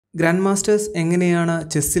Grand masters എങ്ങനെയാണ്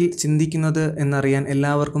ചെസ്സിൽ ചിന്തിക്കുന്നത് എന്നറിയാൻ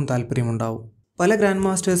എല്ലാവർക്കും താല്പര്യമുണ്ടാവും. പല ഗ്രാൻഡ്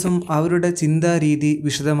മാസ്റ്റേഴ്സും അവരുടെ ചിന്താ രീതി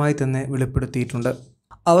വിശദമായി തന്നെ വെളിപ്പെടുത്തിയിട്ടുണ്ട്.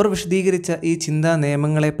 അവർ വിശദീകരിച്ച ഈ ചിന്താ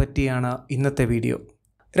നിയമങ്ങളെ പറ്റിയാണ് ഇന്നത്തെ വീഡിയോ.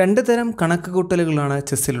 2 തരം കണക്കുകൂട്ടലുകളാണ്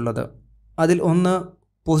ചെസ്സിലുള്ളത്. അതിൽ ഒന്ന്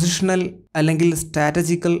പൊസിഷണൽ അല്ലെങ്കിൽ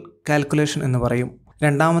സ്ട്രാറ്റജിക്കൽ കാൽക്കുലേഷൻ എന്ന് പറയും.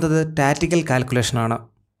 രണ്ടാമത്തത് ടാക്റ്റിക്കൽ കാൽക്കുലേഷനാണ്.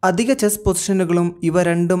 അധിക ചെസ് പൊസിഷനുകളും ഇവ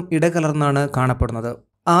രണ്ടും ഇടകലർന്നാണ് കാണപ്പെടുന്നത്.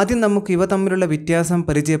 ആദ്യം നമുക്ക് ഇവ തമ്മിലുള്ള വ്യത്യാസം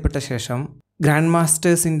പരിചയപ്പെട്ട ശേഷം ഗ്രാൻഡ്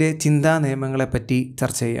മാസ്റ്റേഴ്സിൻ്റെ ചിന്താ നിയമങ്ങളെപ്പറ്റി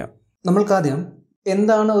ചർച്ച ചെയ്യാം. നമ്മൾക്കാദ്യം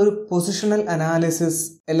എന്താണ് ഒരു പൊസിഷണൽ അനാലിസിസ്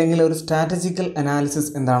അല്ലെങ്കിൽ ഒരു സ്ട്രാറ്റജിക്കൽ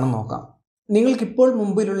അനാലിസിസ് എന്താണെന്ന് നോക്കാം. നിങ്ങൾക്കിപ്പോൾ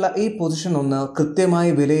മുമ്പിലുള്ള ഈ പൊസിഷൻ ഒന്ന്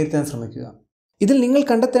കൃത്യമായി വിലയിരുത്താൻ ശ്രമിക്കുക. ഇതിൽ നിങ്ങൾ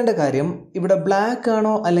കണ്ടെത്തേണ്ട കാര്യം ഇവിടെ ബ്ലാക്ക്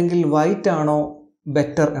ആണോ അല്ലെങ്കിൽ വൈറ്റ് ആണോ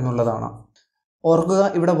ബെറ്റർ എന്നുള്ളതാണ്. ഓർക്കുക,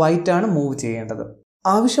 ഇവിടെ വൈറ്റ് ആണ് മൂവ് ചെയ്യേണ്ടത്.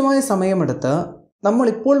 ആവശ്യമായ സമയമെടുത്ത് നമ്മൾ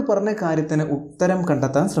ഇപ്പോൾ പറഞ്ഞ കാര്യത്തിന് ഉത്തരം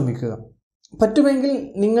കണ്ടെത്താൻ ശ്രമിക്കുക. പറ്റുമെങ്കിൽ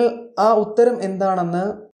നിങ്ങൾ ആ ഉത്തരം എന്താണെന്ന്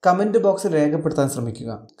കമൻറ്റ് ബോക്സിൽ രേഖപ്പെടുത്താൻ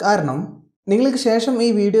ശ്രമിക്കുക. കാരണം നിങ്ങൾക്ക് ശേഷം ഈ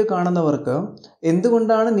വീഡിയോ കാണുന്നവർക്ക്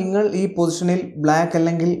എന്തുകൊണ്ടാണ് നിങ്ങൾ ഈ പൊസിഷനിൽ ബ്ലാക്ക്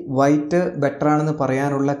അല്ലെങ്കിൽ വൈറ്റ് ബെറ്റർ ആണെന്ന്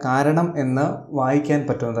പറയാനുള്ള കാരണം എന്ന് വായിക്കാൻ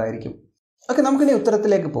പറ്റുന്നതായിരിക്കും. ഓക്കെ, നമുക്കിനി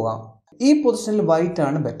ഉത്തരത്തിലേക്ക് പോകാം. ഈ പൊസിഷനിൽ വൈറ്റ്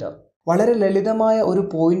ആണ് ബെറ്റർ. വളരെ ലളിതമായ ഒരു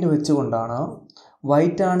പോയിന്റ് വെച്ചുകൊണ്ടാണ്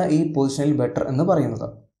വൈറ്റ് ആണ് ഈ പൊസിഷനിൽ ബെറ്റർ എന്ന് പറയുന്നത്.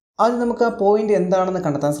 ആദ്യം നമുക്ക് ആ പോയിന്റ് എന്താണെന്ന്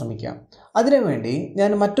കണ്ടെത്താൻ ശ്രമിക്കാം. അതിനുവേണ്ടി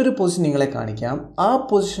ഞാൻ മറ്റൊരു പൊസിഷൻ നിങ്ങളെ കാണിക്കാം. ആ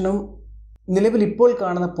പൊസിഷനും നിലവിൽ ഇപ്പോൾ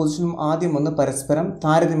കാണുന്ന പൊസിഷനും ആദ്യം ഒന്ന് പരസ്പരം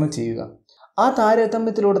താരതമ്യം ചെയ്യുക. ആ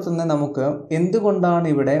താരതമ്യത്തിലൂടെ തന്നെ നമുക്ക് എന്തുകൊണ്ടാണ്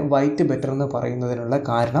ഇവിടെ വൈറ്റ് ബെറ്റർ എന്ന് പറയുന്നതിനുള്ള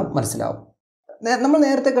കാരണം മനസ്സിലാവും. നമ്മൾ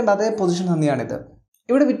നേരത്തെ കണ്ട അതേ പൊസിഷൻ തന്നെയാണിത്.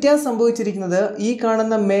 ഇവിടെ വ്യത്യാസം സംഭവിച്ചിരിക്കുന്നത് ഈ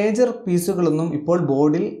കാണുന്ന മേജർ പീസുകളൊന്നും ഇപ്പോൾ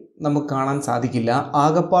ബോർഡിൽ നമുക്ക് കാണാൻ സാധിക്കില്ല.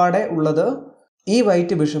 ആകപ്പാടെ ഉള്ളത് ഈ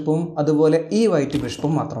വൈറ്റ് ബിഷപ്പും അതുപോലെ ഈ വൈറ്റ്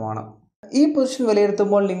ബിഷപ്പും മാത്രമാണ്. ഈ പൊസിഷൻ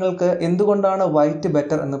വിലയിരുത്തുമ്പോൾ നിങ്ങൾക്ക് എന്തുകൊണ്ടാണ് വൈറ്റ്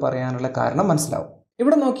ബെറ്റർ എന്ന് പറയാനുള്ള കാരണം മനസ്സിലാവും.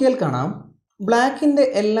 ഇവിടെ നോക്കിയാൽ കാണാം, ബ്ലാക്കിൻ്റെ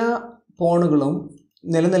എല്ലാ പോണുകളും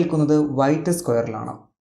നിലനിൽക്കുന്നത് വൈറ്റ് സ്ക്വയറിലാണ്.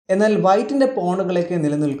 എന്നാൽ വൈറ്റിൻ്റെ പോണുകളൊക്കെ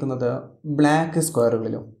നിലനിൽക്കുന്നത് ബ്ലാക്ക്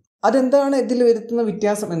സ്ക്വയറുകളിലും. അതെന്താണ് ഇതിൽ വരുത്തുന്ന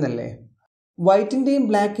വ്യത്യാസം എന്നല്ലേ? വൈറ്റിൻ്റെയും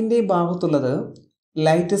ബ്ലാക്കിൻ്റെയും ഭാഗത്തുള്ളത്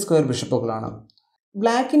ലൈറ്റ് സ്ക്വയർ ബിഷപ്പുകളാണ്.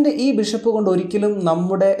 ബ്ലാക്കിൻ്റെ ഈ ബിഷപ്പ് കൊണ്ട് ഒരിക്കലും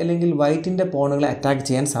നമ്മുടെ അല്ലെങ്കിൽ വൈറ്റിൻ്റെ പോണുകളെ അറ്റാക്ക്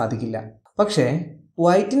ചെയ്യാൻ സാധിക്കില്ല. പക്ഷേ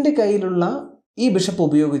വൈറ്റിൻ്റെ കയ്യിലുള്ള ഈ ബിഷപ്പ്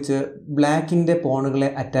ഉപയോഗിച്ച് ബ്ലാക്കിൻ്റെ പോണുകളെ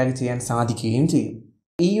അറ്റാക്ക് ചെയ്യാൻ സാധിക്കുകയും ചെയ്യും.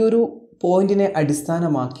 ഈ ഒരു പോയിന്റിനെ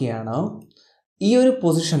അടിസ്ഥാനമാക്കിയാണ് ഈ ഒരു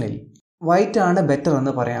പൊസിഷനിൽ വൈറ്റ് ആണ് ബെറ്റർ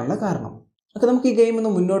എന്ന് പറയാനുള്ള കാരണം. അപ്പോൾ നമുക്ക് ഈ ഗെയിം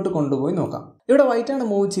ഒന്ന് മുന്നോട്ട് കൊണ്ടുപോയി നോക്കാം. ഇവിടെ വൈറ്റ് ആണ്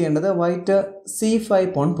മൂവ് ചെയ്യേണ്ടത്. വൈറ്റ് C5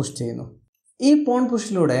 പോൺ പുഷ് ചെയ്യുന്നു. ഈ പോൺ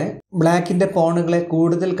പുഷിലൂടെ ബ്ലാക്കിൻ്റെ പോണുകളെ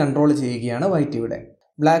കൂടുതൽ കൺട്രോൾ ചെയ്യുകയാണ് വൈറ്റ്. ഇവിടെ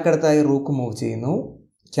ബ്ലാക്ക് അടുത്തായി റൂക്ക് മൂവ് ചെയ്യുന്നു,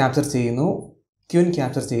 ക്യാപ്ചർ ചെയ്യുന്നു, ക്യൂൻ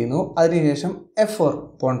ക്യാപ്ചർ ചെയ്യുന്നു. അതിനുശേഷം F4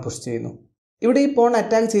 പോൺ പുഷ് ചെയ്യുന്നു. ഇവിടെ ഈ പോൺ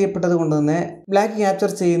അറ്റാക്ക് ചെയ്യപ്പെട്ടത് കൊണ്ട് തന്നെ ബ്ലാക്ക്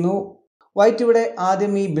ക്യാപ്ചർ ചെയ്യുന്നു. വൈറ്റ് ഇവിടെ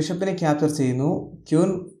ആദ്യം ഈ ബിഷപ്പിനെ ക്യാപ്ചർ ചെയ്യുന്നു,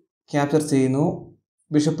 ക്യൂൻ ക്യാപ്ചർ ചെയ്യുന്നു,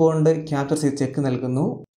 ബിഷപ്പ് കൊണ്ട് ക്യാപ്ചർ ചെയ്ത് ചെക്ക് നൽകുന്നു,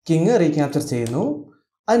 കിങ് റീക്യാപ്ചർ ചെയ്യുന്നു.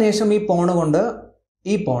 അതിനുശേഷം ഈ പോണ് കൊണ്ട്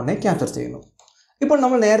ഈ പോണിനെ ക്യാപ്ചർ ചെയ്യുന്നു. ഇപ്പോൾ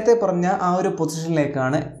നമ്മൾ നേരത്തെ പറഞ്ഞ ആ ഒരു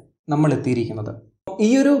പൊസിഷനിലേക്കാണ് നമ്മൾ എത്തിയിരിക്കുന്നത്. ഈ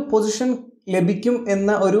ഒരു പൊസിഷൻ ലഭിക്കും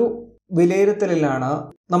എന്ന ഒരു വിലയിരുത്തലിലാണ്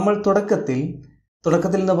നമ്മൾ തുടക്കത്തിൽ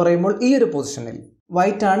എന്ന് പറയുമ്പോൾ ഈ ഒരു പൊസിഷനിൽ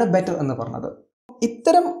വൈറ്റ് ആണ് ബെറ്റർ എന്ന് പറഞ്ഞത്.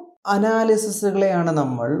 ഇത്തരം അനാലിസിസുകളെയാണ്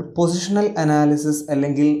നമ്മൾ പൊസിഷണൽ അനാലിസിസ്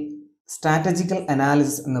അല്ലെങ്കിൽ സ്ട്രാറ്റജിക്കൽ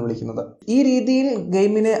അനാലിസിസ് എന്ന് വിളിക്കുന്നത്. ഈ രീതിയിൽ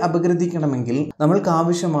ഗെയിമിനെ അപഗ്രഥിക്കണമെങ്കിൽ നമ്മൾക്ക്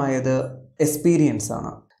ആവശ്യമായത് എക്സ്പീരിയൻസ്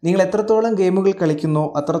ആണ്. നിങ്ങൾ എത്രത്തോളം ഗെയിമുകൾ കളിക്കുന്നോ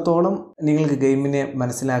അത്രത്തോളം നിങ്ങൾക്ക് ഗെയിമിനെ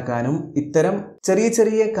മനസ്സിലാക്കാനും ഇത്തരം ചെറിയ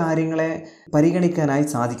ചെറിയ കാര്യങ്ങളെ പരിഗണിക്കാനായി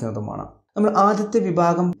സാധിക്കുന്നതുമാണ്. നമ്മൾ ആദ്യത്തെ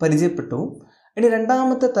വിഭാഗം പരിചയപ്പെട്ടു. ഇനി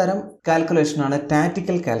രണ്ടാമത്തെ തരം കാൽക്കുലേഷനാണ്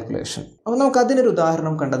ടാക്റ്റിക്കൽ കാൽക്കുലേഷൻ. അപ്പോൾ നമുക്ക് അതിനൊരു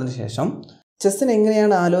ഉദാഹരണം കണ്ടതിന് ശേഷം ചെസ്സിന്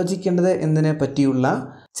എങ്ങനെയാണ് ആലോചിക്കേണ്ടത് എന്നതിനെ പറ്റിയുള്ള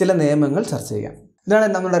ചില നിയമങ്ങൾ ചർച്ച ചെയ്യാം. ഇതാണ്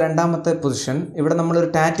നമ്മുടെ രണ്ടാമത്തെ പൊസിഷൻ. ഇവിടെ നമ്മളൊരു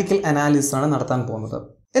ടാക്റ്റിക്കൽ അനാലിസിസ് ആണ് നടത്താൻ പോകുന്നത്.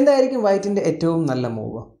 എന്തായിരിക്കും വൈറ്റിൻ്റെ ഏറ്റവും നല്ല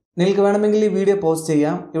മൂവ്? നിങ്ങൾക്ക് വേണമെങ്കിൽ ഈ വീഡിയോ പോസ്റ്റ്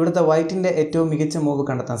ചെയ്യാം. ഇവിടുത്തെ വൈറ്റിൻ്റെ ഏറ്റവും മികച്ച മൂവ്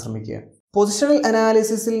കണ്ടെത്താൻ ശ്രമിക്കുക. പൊസിഷണൽ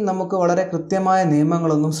അനാലിസിസിൽ നമുക്ക് വളരെ കൃത്യമായ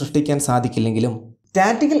നിയമങ്ങളൊന്നും സൃഷ്ടിക്കാൻ സാധിക്കില്ലെങ്കിലും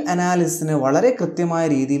ടാക്റ്റിക്കൽ അനാലിസിസിന് വളരെ കൃത്യമായ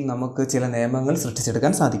രീതിയിൽ നമുക്ക് ചില നിയമങ്ങൾ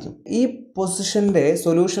സൃഷ്ടിച്ചെടുക്കാൻ സാധിക്കും. ഈ പൊസിഷൻ്റെ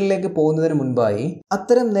സൊല്യൂഷനിലേക്ക് പോകുന്നതിന് മുൻപായി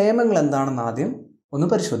അത്തരം നിയമങ്ങൾ എന്താണെന്ന് ആദ്യം ഒന്ന്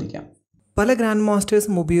പരിശോധിക്കാം. പല ഗ്രാൻഡ്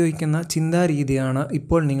മാസ്റ്റേഴ്സും ഉപയോഗിക്കുന്ന ചിന്താ രീതിയാണ്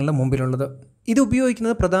ഇപ്പോൾ നിങ്ങളുടെ മുമ്പിലുള്ളത്. ഇത്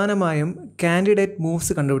ഉപയോഗിക്കുന്നത് പ്രധാനമായും കാൻഡിഡേറ്റ്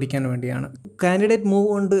മൂവ്സ് കണ്ടുപിടിക്കാൻ വേണ്ടിയാണ്. കാൻഡിഡേറ്റ് മൂവ്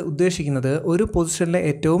കൊണ്ട് ഉദ്ദേശിക്കുന്നത് ഒരു പൊസിഷനിലെ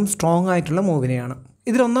ഏറ്റവും സ്ട്രോങ് ആയിട്ടുള്ള മൂവിനെയാണ്.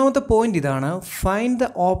 ഇതിൽ ഒന്നാമത്തെ പോയിന്റ് ഇതാണ്: ഫൈൻഡ് ദ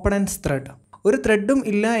ഓപ്പണൻസ് ത്രെഡ്. ഒരു ത്രെഡും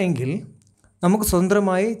ഇല്ല എങ്കിൽ നമുക്ക്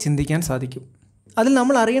സ്വതന്ത്രമായി ചിന്തിക്കാൻ സാധിക്കും. അതിൽ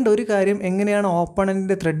നമ്മൾ അറിയേണ്ട ഒരു കാര്യം എങ്ങനെയാണ്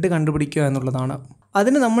ഓപ്പണൻറ്റിൻ്റെ ത്രെഡ് കണ്ടുപിടിക്കുക എന്നുള്ളതാണ്.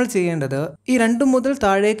 അതിന് നമ്മൾ ചെയ്യേണ്ടത് ഈ 2 മുതൽ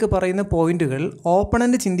താഴേക്ക് പറയുന്ന പോയിന്റുകൾ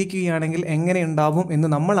ഓപ്പണന്റ് ചിന്തിക്കുകയാണെങ്കിൽ എങ്ങനെയുണ്ടാവും എന്ന്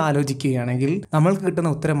നമ്മൾ ആലോചിക്കുകയാണെങ്കിൽ നമ്മൾക്ക്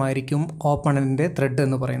കിട്ടുന്ന ഉത്തരമായിരിക്കും ഓപ്പണന്റിന്റെ ത്രെഡ്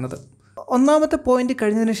എന്ന് പറയുന്നത്. ഒന്നാമത്തെ പോയിന്റ്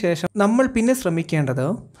കഴിഞ്ഞതിന് ശേഷം നമ്മൾ പിന്നെ ശ്രമിക്കേണ്ടത്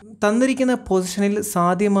തന്നിരിക്കുന്ന പൊസിഷനിൽ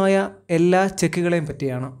സാധ്യമായ എല്ലാ ചെക്കുകളെയും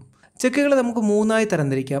പറ്റിയാണ്. ചെക്കുകൾ നമുക്ക് 3ആയി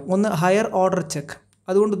തരംതിരിക്കാം. ഒന്ന് ഹയർ ഓർഡർ ചെക്ക്,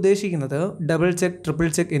 അതുകൊണ്ട് ഉദ്ദേശിക്കുന്നത് ഡബിൾ ചെക്ക്, ട്രിപ്പിൾ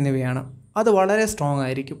ചെക്ക് എന്നിവയാണ്. അത് വളരെ സ്ട്രോങ്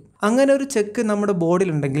ആയിരിക്കും. അങ്ങനെ ഒരു ചെക്ക് നമ്മുടെ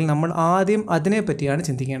ബോർഡിലുണ്ടെങ്കിൽ നമ്മൾ ആദ്യം അതിനെപ്പറ്റിയാണ്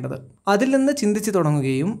ചിന്തിക്കേണ്ടത്. അതിൽ നിന്ന് ചിന്തിച്ച്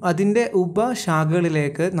തുടങ്ങുകയും അതിൻ്റെ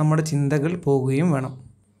ഉപശാഖകളിലേക്ക് നമ്മുടെ ചിന്തകൾ പോകുകയും വേണം.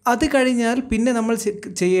 അത് കഴിഞ്ഞാൽ പിന്നെ നമ്മൾ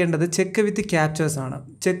ചെയ്യേണ്ടത് ചെക്ക് വിത്ത് ക്യാപ്ചേഴ്സ് ആണ്.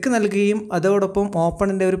 ചെക്ക് നൽകുകയും അതോടൊപ്പം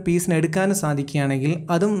ഓപ്പണിൻ്റെ ഒരു പീസിന് എടുക്കാനും സാധിക്കുകയാണെങ്കിൽ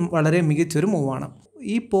അതും വളരെ മികച്ചൊരു മൂവാണ്.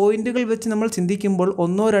 ഈ പോയിന്റുകൾ വെച്ച് നമ്മൾ ചിന്തിക്കുമ്പോൾ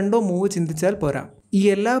 1 or 2 മൂവ് ചിന്തിച്ചാൽ പോരാ. ഈ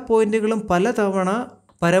എല്ലാ പോയിന്റുകളും പലതവണ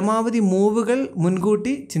പരമാവധി മൂവുകൾ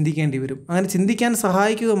മുൻകൂട്ടി ചിന്തിക്കേണ്ടി വരും. അങ്ങനെ ചിന്തിക്കാൻ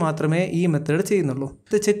സഹായിക്കുക മാത്രമേ ഈ മെത്തേഡ് ചെയ്യുന്നുള്ളൂ.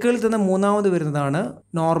 ചെക്കുകളിൽ തന്നെ 3ാമത് വരുന്നതാണ്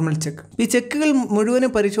നോർമൽ ചെക്ക്. ഈ ചെക്കുകൾ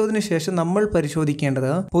മുഴുവനും പരിശോധനയ്ക്ക് ശേഷം നമ്മൾ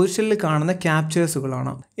പരിശോധിക്കേണ്ടത് പൊസിഷനിൽ കാണുന്ന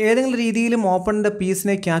ക്യാപ്ചേഴ്സുകളാണ്. ഏതെങ്കിലും രീതിയിലും ഓപ്പണിൻ്റെ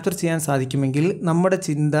പീസിനെ ക്യാപ്ചർ ചെയ്യാൻ സാധിക്കുമെങ്കിൽ നമ്മുടെ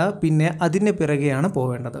ചിന്ത പിന്നെ അതിന് പിറകെയാണ്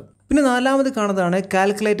പോവേണ്ടത്. പിന്നെ 4ാമത് കാണുന്നതാണ്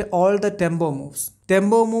calculate all the tempo moves.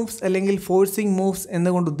 Tempo moves അല്ലെങ്കിൽ ഫോഴ്സിങ് മൂവ്സ്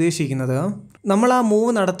എന്നുകൊണ്ട് ഉദ്ദേശിക്കുന്നത് നമ്മൾ ആ മൂവ്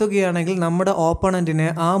നടത്തുകയാണെങ്കിൽ നമ്മുടെ ഓപ്പണന്റിന്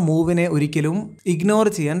ആ മൂവിനെ ഒരിക്കലും ഇഗ്നോർ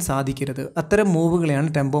ചെയ്യാൻ സാധിക്കരുത്. അത്തരം മൂവുകളെയാണ്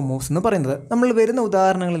ടെമ്പോ മൂവ്സ് എന്ന് പറയുന്നത്. നമ്മൾ വരുന്ന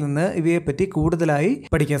ഉദാഹരണങ്ങളിൽ നിന്ന് ഇവയെപ്പറ്റി കൂടുതലായി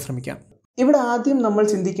പഠിക്കാൻ ശ്രമിക്കാം. ഇവിടെ ആദ്യം നമ്മൾ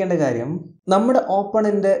ചിന്തിക്കേണ്ട കാര്യം നമ്മുടെ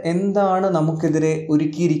ഓപ്പണന്റ് എന്താണ് നമുക്കെതിരെ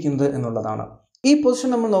ഒരുക്കിയിരിക്കുന്നത് എന്നുള്ളതാണ്. ഈ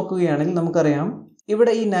പൊസിഷൻ നമ്മൾ നോക്കുകയാണെങ്കിൽ നമുക്കറിയാം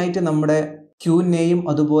ഇവിടെ ഈ നൈറ്റ് നമ്മുടെ ക്യൂനെയും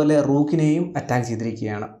അതുപോലെ റൂക്കിനെയും അറ്റാക്ക്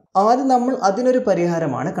ചെയ്തിരിക്കുകയാണ്. ആദ്യം നമ്മൾ അതിനൊരു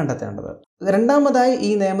പരിഹാരമാണ് കണ്ടെത്തേണ്ടത്. രണ്ടാമതായി ഈ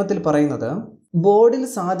നിയമത്തിൽ പറയുന്നത് ബോർഡിൽ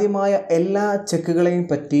സാധ്യമായ എല്ലാ ചെക്കുകളെയും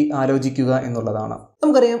പറ്റി ആലോചിക്കുക എന്നുള്ളതാണ്.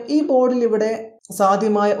 നമുക്കറിയാം ഈ ബോർഡിൽ ഇവിടെ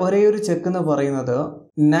സാധ്യമായ ഒരേയൊരു ചെക്ക് എന്ന് പറയുന്നത്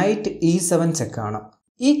നൈറ്റ് E7 ചെക്കാണ്.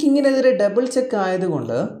 ഈ കിങ്ങിനെതിരെ ഡബിൾ ചെക്ക്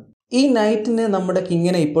ആയതുകൊണ്ട് ഈ നൈറ്റിന് നമ്മുടെ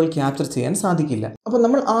കിങ്ങിനെ ഇപ്പോൾ ക്യാപ്ചർ ചെയ്യാൻ സാധിക്കില്ല. അപ്പോൾ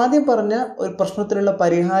നമ്മൾ ആദ്യം പറഞ്ഞ ഒരു പ്രശ്നത്തിനുള്ള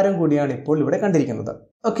പരിഹാരം കൂടിയാണ് ഇപ്പോൾ ഇവിടെ കണ്ടിരിക്കുന്നത്.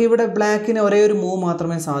 ഓക്കെ, ഇവിടെ ബ്ലാക്കിന് ഒരേ ഒരു മൂവ്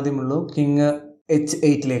മാത്രമേ സാധ്യമുള്ളൂ. കിങ്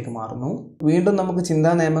H8 മാറുന്നു. വീണ്ടും നമുക്ക്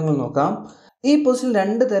ചിന്താ നിയമങ്ങൾ നോക്കാം. ഈ പൊസിഷനിൽ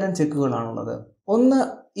 2 തരം ചെക്കുകളാണുള്ളത്. ഒന്ന്,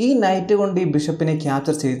 ഈ നൈറ്റ് കൊണ്ട് ഈ ബിഷപ്പിനെ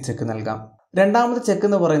ക്യാപ്ചർ ചെയ്ത് ചെക്ക് നൽകാം. രണ്ടാമത്തെ ചെക്ക്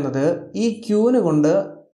എന്ന് പറയുന്നത് ഈ ക്യൂന് കൊണ്ട്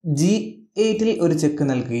G8 ഒരു ചെക്ക്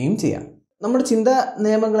നൽകുകയും ചെയ്യാം. നമ്മുടെ ചിന്താ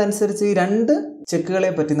നിയമങ്ങൾ അനുസരിച്ച് ഈ 2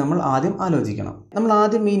 ചെക്കുകളെ പറ്റി നമ്മൾ ആദ്യം ആലോചിക്കണം. നമ്മൾ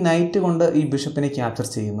ആദ്യം ഈ നൈറ്റ് കൊണ്ട് ഈ ബിഷപ്പിനെ ക്യാപ്ചർ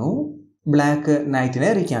ചെയ്യുന്നു. ബ്ലാക്ക് നൈറ്റിനെ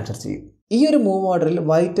റീക്യാപ്ചർ ചെയ്യും. ഈ ഒരു മൂവ് ഓർഡറിൽ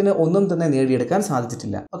വൈറ്റിന് ഒന്നും തന്നെ നേടിയെടുക്കാൻ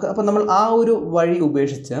സാധിച്ചിട്ടില്ല. ഓക്കെ, അപ്പോൾ നമ്മൾ ആ ഒരു വഴി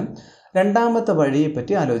ഉപേക്ഷിച്ച് രണ്ടാമത്തെ വഴിയെ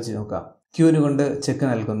പറ്റി ആലോചിച്ച് നോക്കാം. ക്യൂന് കൊണ്ട് ചെക്ക്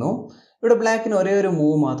നൽകുന്നു. ഇവിടെ ബ്ലാക്കിന് ഒരേ ഒരു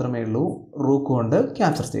മൂവ് മാത്രമേ ഉള്ളൂ. റൂക്ക് കൊണ്ട്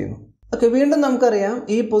ക്യാപ്ചർ ചെയ്യുന്നു. ഓക്കെ, വീണ്ടും നമുക്കറിയാം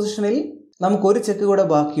ഈ പൊസിഷനിൽ നമുക്കൊരു ചെക്ക് കൂടെ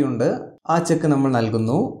ബാക്കിയുണ്ട്. ആ ചെക്ക് നമ്മൾ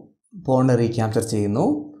നൽകുന്നു. പോണ് റീക്യാപ്ചർ ചെയ്യുന്നു.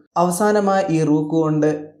 അവസാനമായി ഈ റൂക്ക് കൊണ്ട്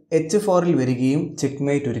H4 വരികയും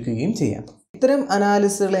ചെക്ക്മേറ്റ് ഒരുക്കുകയും ചെയ്യാം. ഇത്തരം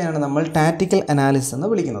അനാലിസിസുകളെയാണ് നമ്മൾ ടാക്റ്റിക്കൽ അനാലിസിസ് എന്ന്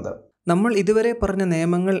വിളിക്കുന്നത്. നമ്മൾ ഇതുവരെ പറഞ്ഞ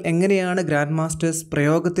നിയമങ്ങൾ എങ്ങനെയാണ് ഗ്രാൻഡ് മാസ്റ്റേഴ്സ്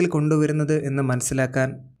പ്രയോഗത്തിൽ കൊണ്ടുവരുന്നത് എന്ന് മനസ്സിലാക്കാൻ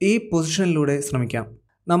ഈ പൊസിഷനിലൂടെ ശ്രമിക്കാം.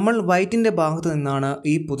 നമ്മൾ വൈറ്റിൻ്റെ ഭാഗത്തു നിന്നാണ്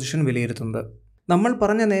ഈ പൊസിഷൻ വിലയിരുത്തുന്നത്. നമ്മൾ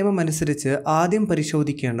പറഞ്ഞ നിയമം അനുസരിച്ച് ആദ്യം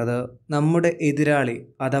പരിശോധിക്കേണ്ടത് നമ്മുടെ എതിരാളി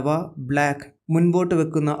അഥവാ ബ്ലാക്ക് മുൻപോട്ട്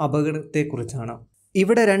വെക്കുന്ന അപകടത്തെക്കുറിച്ചാണ്.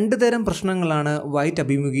 ഇവിടെ 2 തരം പ്രശ്നങ്ങളാണ് വൈറ്റ്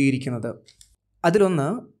അഭിമുഖീകരിക്കുന്നത്. അതിലൊന്ന്,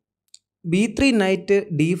 B3 നൈറ്റ്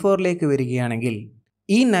D4 വരികയാണെങ്കിൽ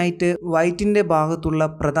ഈ നൈറ്റ് വൈറ്റിൻ്റെ ഭാഗത്തുള്ള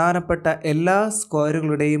പ്രധാനപ്പെട്ട എല്ലാ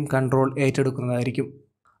സ്ക്വയറുകളുടെയും കൺട്രോൾ ഏറ്റെടുക്കുന്നതായിരിക്കും.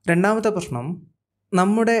 രണ്ടാമത്തെ പ്രശ്നം,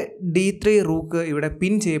 നമ്മുടെ D3 റൂക്ക് ഇവിടെ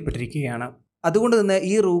പിൻ ചെയ്യപ്പെട്ടിരിക്കുകയാണ്. അതുകൊണ്ട് തന്നെ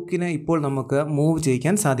ഈ റൂക്കിന് ഇപ്പോൾ നമുക്ക് മൂവ്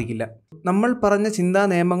ചെയ്യിക്കാൻ സാധിക്കില്ല. നമ്മൾ പറഞ്ഞ ചിന്താ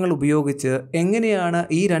നിയമങ്ങൾ ഉപയോഗിച്ച് എങ്ങനെയാണ്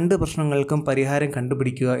ഈ 2 പ്രശ്നങ്ങൾക്കും പരിഹാരം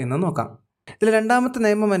കണ്ടുപിടിക്കുക എന്ന് നോക്കാം. ഇതിൽ രണ്ടാമത്തെ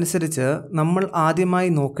നിയമം അനുസരിച്ച് നമ്മൾ ആദ്യമായി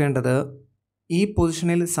നോക്കേണ്ടത് ഈ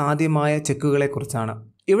പൊസിഷനിൽ സാധ്യമായ ചെക്കുകളെക്കുറിച്ചാണ്.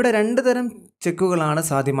 ഇവിടെ 2 തരം ചെക്കുകളാണ്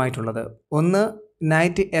സാധ്യമായിട്ടുള്ളത്. ഒന്ന്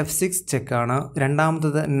നൈറ്റ് F6 ചെക്കാണ്.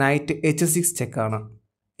 രണ്ടാമത്തത് നൈറ്റ് H6 ചെക്കാണ്.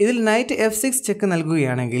 ഇതിൽ നൈറ്റ് F6 ചെക്ക്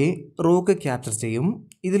നൽകുകയാണെങ്കിൽ റൂക്ക് ക്യാപ്ചർ ചെയ്യും.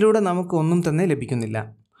 ഇതിലൂടെ നമുക്ക് ഒന്നും തന്നെ ലഭിക്കുന്നില്ല.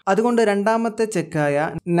 അതുകൊണ്ട് രണ്ടാമത്തെ ചെക്കായ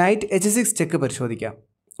നൈറ്റ് H6 ചെക്ക് പരിശോധിക്കാം.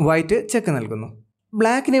 വൈറ്റ് ചെക്ക് നൽകുന്നു.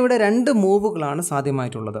 ബ്ലാക്കിന് ഇവിടെ 2 മൂവുകളാണ്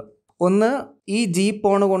സാധ്യമായിട്ടുള്ളത്. ഒന്ന്, ഈ G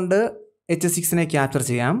പോണ് കൊണ്ട് H6 ക്യാപ്ചർ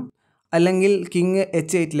ചെയ്യാം. അല്ലെങ്കിൽ കിങ്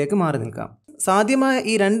H8 മാറി നിൽക്കാം. സാധ്യമായ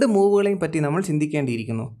ഈ 2 മൂവുകളെയും പറ്റി നമ്മൾ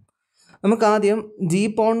ചിന്തിക്കേണ്ടിയിരിക്കുന്നു. നമുക്ക് ആദ്യം G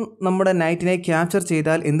പോൺ നമ്മുടെ നൈറ്റിനെ ക്യാപ്ചർ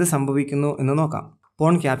ചെയ്താൽ എന്ത് സംഭവിക്കുന്നു എന്ന് നോക്കാം.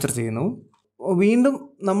 പോൺ ക്യാപ്ചർ ചെയ്യുന്നു. വീണ്ടും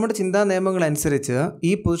നമ്മുടെ ചിന്താ നിയമങ്ങൾ അനുസരിച്ച്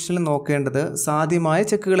ഈ പൊസിഷനിൽ നോക്കേണ്ടത് സാധ്യമായ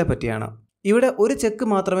ചെക്കുകളെ പറ്റിയാണ്. ഇവിടെ ഒരു ചെക്ക്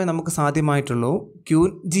മാത്രമേ നമുക്ക് സാധ്യമായിട്ടുള്ളൂ, ക്യൂൻ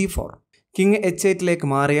G4. കിങ് H8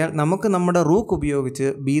 മാറിയാൽ നമുക്ക് നമ്മുടെ റൂക്ക് ഉപയോഗിച്ച്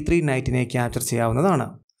B3 നൈറ്റിനെ ക്യാപ്ചർ ചെയ്യാവുന്നതാണ്.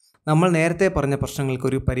 നമ്മൾ നേരത്തെ പറഞ്ഞ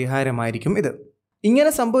പ്രശ്നങ്ങൾക്കൊരു പരിഹാരമായിരിക്കും ഇത്.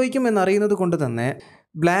 ഇങ്ങനെ സംഭവിക്കും എന്നറിയുന്നത് കൊണ്ട് തന്നെ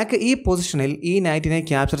ബ്ലാക്ക് ഈ പൊസിഷനിൽ ഈ നൈറ്റിനെ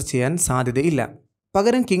ക്യാപ്ചർ ചെയ്യാൻ സാധ്യതയില്ല.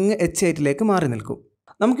 പകരം കിങ് H8 മാറി നിൽക്കും.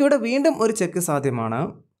 നമുക്കിവിടെ വീണ്ടും ഒരു ചെക്ക് സാധ്യമാണ്.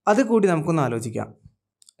 അതുകൂടി നമുക്കൊന്ന് ആലോചിക്കാം.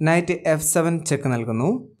 നൈറ്റ് F7 ചെക്ക് നൽകുന്നു.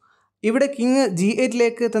 ഇവിടെ കിങ്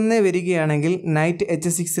G8 തന്നെ വരികയാണെങ്കിൽ നൈറ്റ്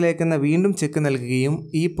H6 എന്ന വീണ്ടും ചെക്ക് നൽകുകയും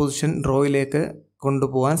ഈ പൊസിഷൻ ഡ്രോയിലേക്ക്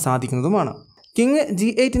കൊണ്ടുപോകാൻ സാധിക്കുന്നതുമാണ്. കിങ്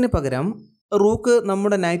G8 പകരം റൂക്ക്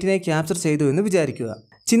നമ്മുടെ നൈറ്റിനെ ക്യാപ്ചർ ചെയ്തു എന്ന് വിചാരിക്കുക.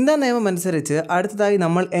 ചിന്താ നിയമം അനുസരിച്ച് അടുത്തതായി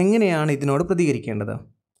നമ്മൾ എങ്ങനെയാണ് ഇതിനോട് പ്രതികരിക്കേണ്ടത്?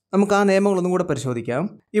 നമുക്ക് ആ നിയമങ്ങളൊന്നും കൂടെ പരിശോധിക്കാം.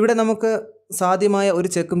 ഇവിടെ നമുക്ക് സാധ്യമായ ഒരു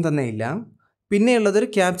ചെക്കും തന്നെയില്ല. പിന്നെയുള്ളതൊരു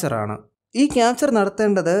ക്യാപ്ചറാണ്. ഈ ക്യാപ്ചർ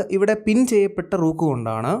നടത്തേണ്ടത് ഇവിടെ പിൻ ചെയ്യപ്പെട്ട റൂക്ക്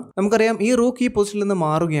കൊണ്ടാണ്. നമുക്കറിയാം ഈ റൂക്ക് ഈ പൊസിഷനിൽ നിന്ന്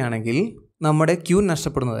മാറുകയാണെങ്കിൽ നമ്മുടെ ക്യൂൻ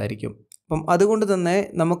നഷ്ടപ്പെടുന്നതായിരിക്കും. അപ്പം അതുകൊണ്ട് തന്നെ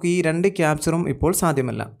നമുക്ക് ഈ 2 ക്യാപ്ചറും ഇപ്പോൾ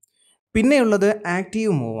സാധ്യമല്ല. പിന്നെയുള്ളത്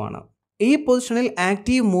ആക്റ്റീവ് മൂവാണ്. ഈ പൊസിഷനിൽ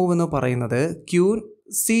ആക്റ്റീവ് മൂവ് എന്ന് പറയുന്നത് ക്യൂൻ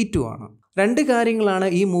C2 ആണ്. 2 കാര്യങ്ങളാണ്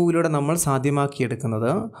ഈ മൂവിലൂടെ നമ്മൾ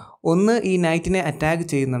സാധ്യമാക്കിയെടുക്കുന്നത്. ഒന്ന്, ഈ നൈറ്റിനെ അറ്റാക്ക്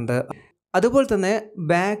ചെയ്യുന്നുണ്ട്. അതുപോലെ തന്നെ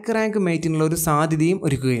ബാക്ക് റാങ്ക് മേറ്റിനുള്ള ഒരു സാധ്യതയും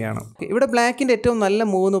ഒരുക്കുകയാണ്. ഇവിടെ ബ്ലാക്കിൻ്റെ ഏറ്റവും നല്ല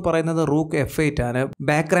മൂവ് എന്ന് പറയുന്നത് റൂക്ക് F8 ആണ്.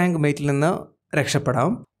 ബാക്ക് റാങ്ക് മേറ്റിൽ നിന്ന്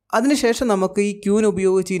രക്ഷപ്പെടാം. അതിനുശേഷം നമുക്ക് ഈ ക്യൂൻ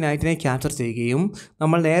ഉപയോഗിച്ച് ഈ നൈറ്റിനെ ക്യാപ്ചർ ചെയ്യുകയും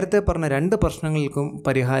നമ്മൾ നേരത്തെ പറഞ്ഞ 2 പ്രശ്നങ്ങൾക്കും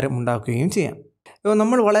പരിഹാരം ഉണ്ടാക്കുകയും ചെയ്യാം.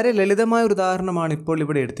 നമ്മൾ വളരെ ലളിതമായ ഒരു ഉദാഹരണമാണ് ഇപ്പോൾ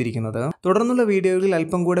ഇവിടെ എടുത്തിരിക്കുന്നത്. തുടർന്നുള്ള വീഡിയോകളിൽ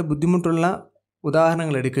അല്പം കൂടെ ബുദ്ധിമുട്ടുള്ള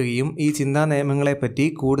ഉദാഹരണങ്ങൾ എടുക്കുകയും ഈ ചിന്താ നിയമങ്ങളെപ്പറ്റി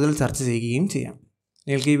കൂടുതൽ ചർച്ച ചെയ്യുകയും ചെയ്യാം.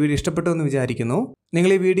 നിങ്ങൾക്ക് ഈ വീഡിയോ ഇഷ്ടപ്പെട്ടു എന്ന് വിചാരിക്കുന്നു.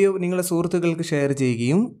 നിങ്ങൾ ഈ വീഡിയോ നിങ്ങളുടെ സുഹൃത്തുക്കൾക്ക് ഷെയർ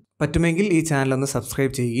ചെയ്യുകയും പറ്റുമെങ്കിൽ ഈ ചാനൽ ഒന്ന്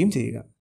സബ്സ്ക്രൈബ് ചെയ്യുകയും ചെയ്യുക.